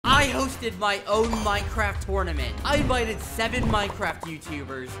hosted my own Minecraft tournament. I invited 7 Minecraft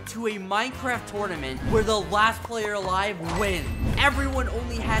YouTubers to a Minecraft tournament where the last player alive wins. Everyone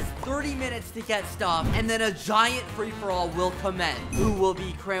only has 30 minutes to get stuff, and then a giant free-for-all will commence. Who will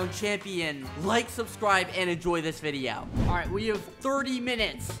be crowned champion? Like, subscribe, and enjoy this video. Alright, we have 30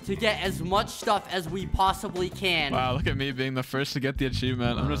 minutes to get as much stuff as we possibly can. Wow, look at me being the first to get the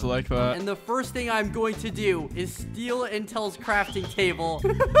achievement. I'm just like that. And the first thing I'm going to do is steal Intel's crafting table.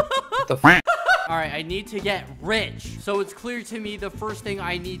 What the f? Alright, I need to get rich. So it's clear to me the first thing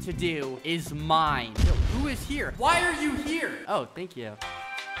I need to do is mine. Yo, who is here? Why are you here? Oh, thank you.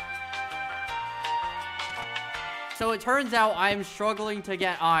 So it turns out I'm struggling to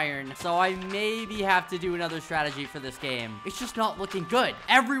get iron, so I maybe have to do another strategy for this game. It's just not looking good.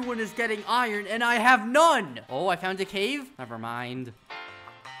 Everyone is getting iron, and I have none. Oh, I found a cave? Never mind.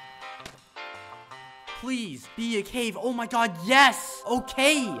 Please be a cave. Oh my god, yes.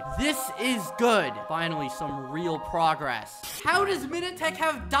 Okay, this is good. Finally, some real progress. How does Minitech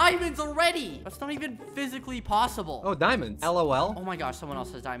have diamonds already? That's not even physically possible. Oh, diamonds. LOL. Oh my gosh, someone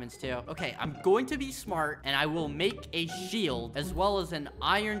else has diamonds too. Okay, I'm going to be smart and I will make a shield as well as an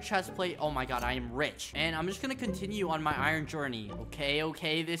iron chest plate. Oh my god, I am rich. And I'm just gonna continue on my iron journey.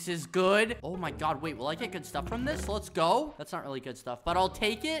 Okay, this is good. Oh my god, wait, will I get good stuff from this? Let's go. That's not really good stuff, but I'll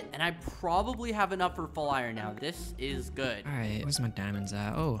take it. And I probably have enough for full iron now. This is good. All right, where's my diamonds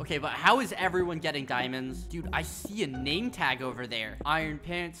at? Oh. Okay, but how is everyone getting diamonds? Dude, I see a name tag over there. Iron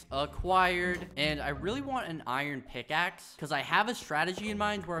pants acquired. And I really want an iron pickaxe because I have a strategy in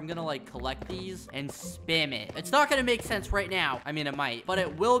mind where I'm gonna like collect these and spam it. It's not gonna make sense right now. I mean, it might, but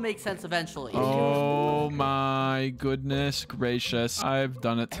it will make sense eventually. Oh my goodness gracious. I've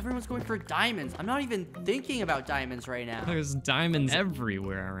done it. Everyone's going for diamonds. I'm not even thinking about diamonds right now. There's diamonds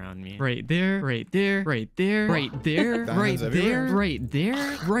everywhere around me. Right there, right there, right there, right there, right Diamonds there, everywhere. right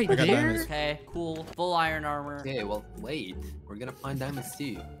there, right I got there. diamonds. Okay, cool. Full iron armor. Okay, well, wait. We're gonna find diamonds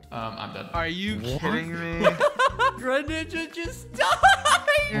too. I'm dead. Are you kidding me? Greninja just died!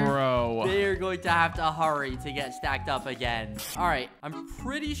 Bro. They are going to have to hurry to get stacked up again. All right, I'm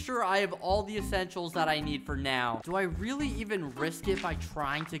pretty sure I have all the essentials that I need for now. Do I really even risk it by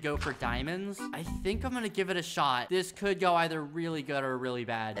trying to go for diamonds? I think I'm gonna give it a shot. This could go either really good or really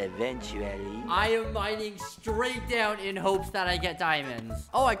bad. Eventually. I am mining straight down in hopes that I get diamonds.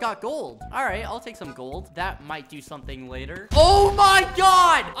 Oh, I got gold. All right, I'll take some gold. That might do something later. Oh my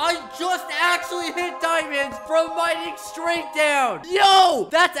god! I just actually hit diamonds from mining straight down. Yo,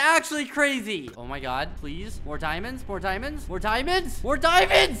 that's actually crazy. Oh my god, please. More diamonds, more diamonds, more diamonds, more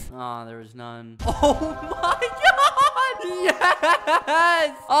diamonds. Oh, there was none. Oh my god!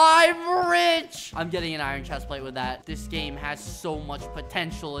 Yes! I'm rich! I'm getting an iron chest plate with that. This game has so much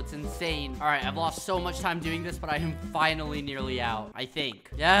potential. It's insane. All right, I've lost so much time doing this, but I am finally nearly out, I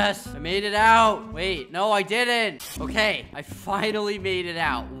think. Yes, I made it out. Wait, no, I didn't. Okay, I finally made it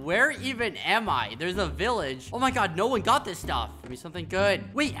out. Where even am I? There's a village. Oh my god, no one got this stuff. Give me something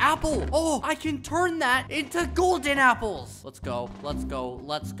good. Wait, apple. Oh, I can turn that into golden apples. Let's go. Let's go.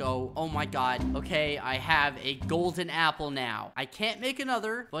 Let's go. Oh my god. Okay, I have a golden apple now. I can't make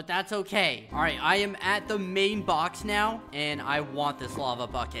another, but that's okay. All right, I am at the main box now, and I want this lava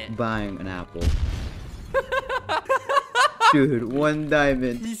bucket. Buying an apple. Dude, 1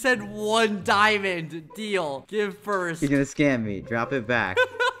 diamond. He said 1 diamond. Deal. Give first. You're gonna scam me. Drop it back.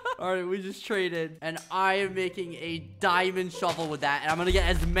 All right, we just traded, and I am making a diamond shovel with that, and I'm gonna get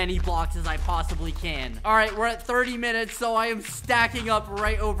as many blocks as I possibly can. All right, we're at 30 minutes, so I am stacking up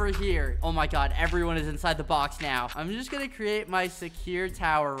right over here. Oh my god, everyone is inside the box now. I'm just gonna create my secure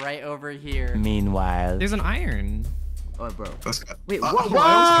tower right over here. Meanwhile. There's an iron. Oh, bro. Let's go. Wait, Whoa!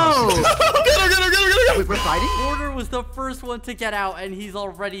 whoa! Get him! Wait, we're fighting? Order was the first one to get out, and he's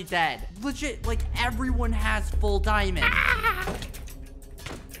already dead. Legit, like, everyone has full diamond.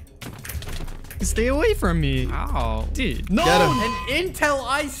 Stay away from me. Ow. Dude. No! Get him. An Intel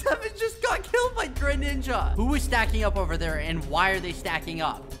i7 just got killed by Greninja. Who is stacking up over there, and why are they stacking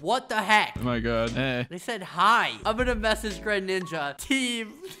up? What the heck? Oh my god. Hey. They said hi. I'm gonna message Greninja.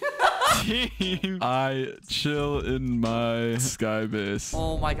 Team. Team. I chill in my sky base.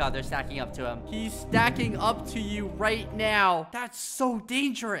 Oh my god, they're stacking up to him. He's stacking up to you right now. That's so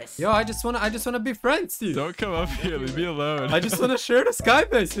dangerous. Yo, I just wanna be friends with you. Don't come up here. Leave me alone. I just wanna share the sky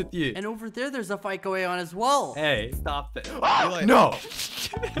base with you. And over there, there's a fight going on as well. Hey, stop it. Like- No!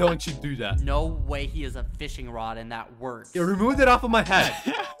 Don't you do that. No way he has a fishing rod and that works. You removed it off of my head.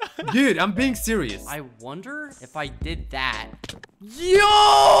 Dude, I'm being serious. I wonder if I did that, Yo!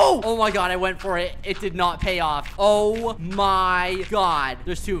 Oh my god, I went for it. It did not pay off. Oh my god.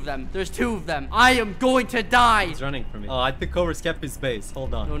 There's two of them. There's two of them. I am going to die. He's running from me. Oh, I took over Skeppy's base.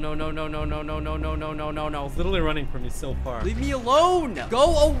 Hold on. No, no, no, no, no, no, no, no, no, no, no, no, no. He's literally running from me so far. Leave me alone.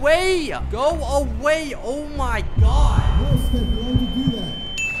 Go away. Go away. Oh my god.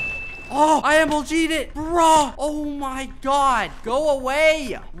 Oh, I MLG'd it. Bruh. Oh my god. Go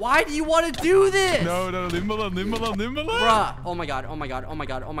away. Why do you want to do this? No, leave him alone, leave him alone, leave him alone. Bruh. Oh my god. Oh my god. Oh my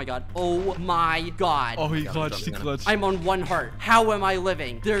god. Oh my god. Oh my god. Oh, he clutched, he clutched. I'm on 1 heart. How am I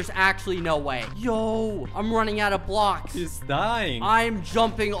living? There's actually no way. Yo, I'm running out of blocks. He's dying. I'm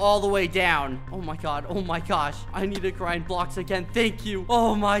jumping all the way down. Oh my god. Oh my gosh. I need to grind blocks again. Thank you.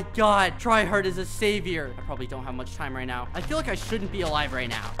 Oh my god. Tryhard is a savior. I probably don't have much time right now. I feel like I shouldn't be alive right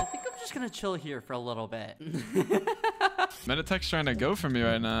now. I think I'm just gonna chill here for a little bit. Meditech's trying to go for me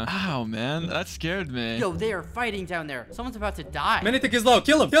right now. Ow, man. That scared me. Yo, they are fighting down there. Someone's about to die. Minitech is low.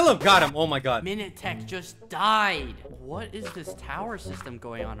 Kill him. Kill him. Got him. Oh my god. Minitech just died. What is this tower system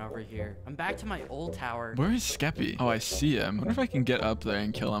going on over here? I'm back to my old tower. Where is Skeppy? Oh, I see him. I wonder if I can get up there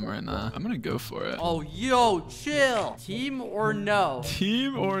and kill him right now. I'm gonna go for it. Oh, yo, chill. Team or no?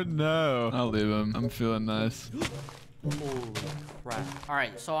 Team or no? I'll leave him. I'm feeling nice. Holy crap. All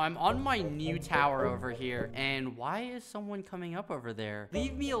right, so I'm on my new tower over here. And why is someone coming up over there?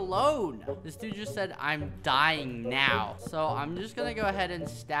 Leave me alone. This dude just said I'm dying now. So I'm just going to go ahead and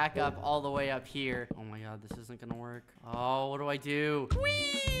stack up all the way up here. Oh my god, this isn't going to work. Oh, what do I do?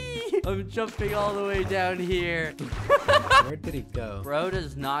 Whee! I'm jumping all the way down here. Where did he go? Bro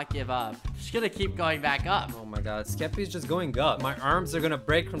does not give up. Just going to keep going back up. Oh my god. Skeppy's just going up. My arms are gonna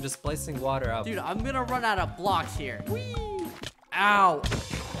break from just placing water out. Dude, I'm going to run out of blocks here. Whee! Ow.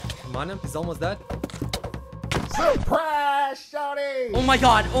 Come on him. He's almost dead. Surprise, shawty! Oh my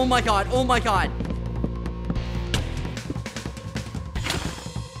god, oh my god, oh my god.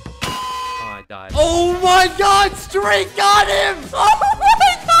 Oh, I died. Oh my god, Straight got him! Oh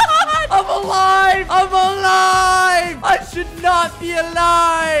my god! I'm alive! I'm alive! I should not be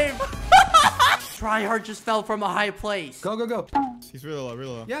alive! Tryhard just fell from a high place. Go, go, go. He's really low, really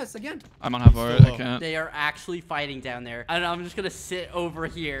low. Yes, again. I'm on half art. I can't. They are actually fighting down there. And I'm just gonna sit over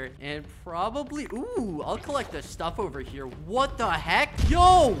here and probably... Ooh, I'll collect the stuff over here. What the heck?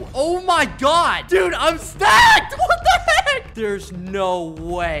 Yo! Oh my god! Dude, I'm stacked! What the heck? There's no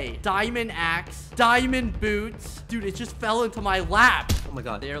way. Diamond axe. Diamond boots. Dude, it just fell into my lap. Oh my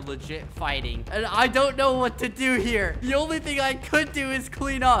god. They're legit fighting. And I don't know what to do here. The only thing I could do is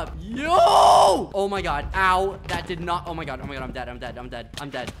clean up. Yo! Oh my god. Ow. That did not... Oh my god. Oh my god. I'm dead. I'm dead. I'm dead. I'm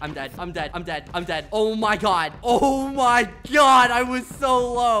dead. I'm dead. I'm dead. I'm dead. I'm dead. Oh my god. Oh my god. I was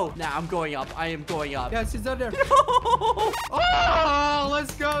so low. Nah, I'm going up. I am going up. Yes, he's out there. Oh,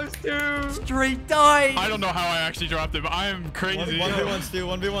 let's go, Stu. Straight died. I don't know how I actually dropped it, but I am crazy. 1v1 Stu,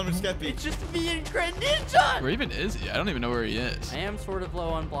 1v1 with Skeppy. It's just me and Grand Ninja. Where even is he? I don't even know where he is. I am sort of low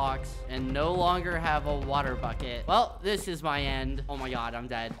on blocks and no longer have a water bucket. Well, this is my end. Oh my god, I'm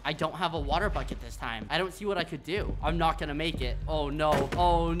dead. I don't have a water bucket this time. I don't see what I could do. I'm not gonna make it. Oh no.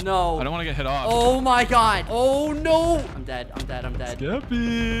 Oh no. I don't want to get hit off. Oh my god. Oh no. I'm dead. I'm dead. I'm dead.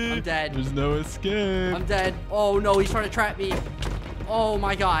 Skeppy. I'm dead. There's no escape. I'm dead. Oh no, he's trying to trap me. Oh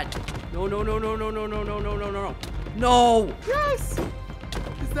my god. No, no, no, no, no, no, no, no, no, no, no. No. Yes.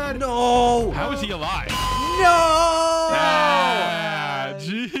 He's dead. No. How is he alive? No. Ah,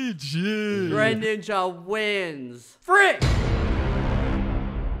 GG. Grand Ninja wins. Frick.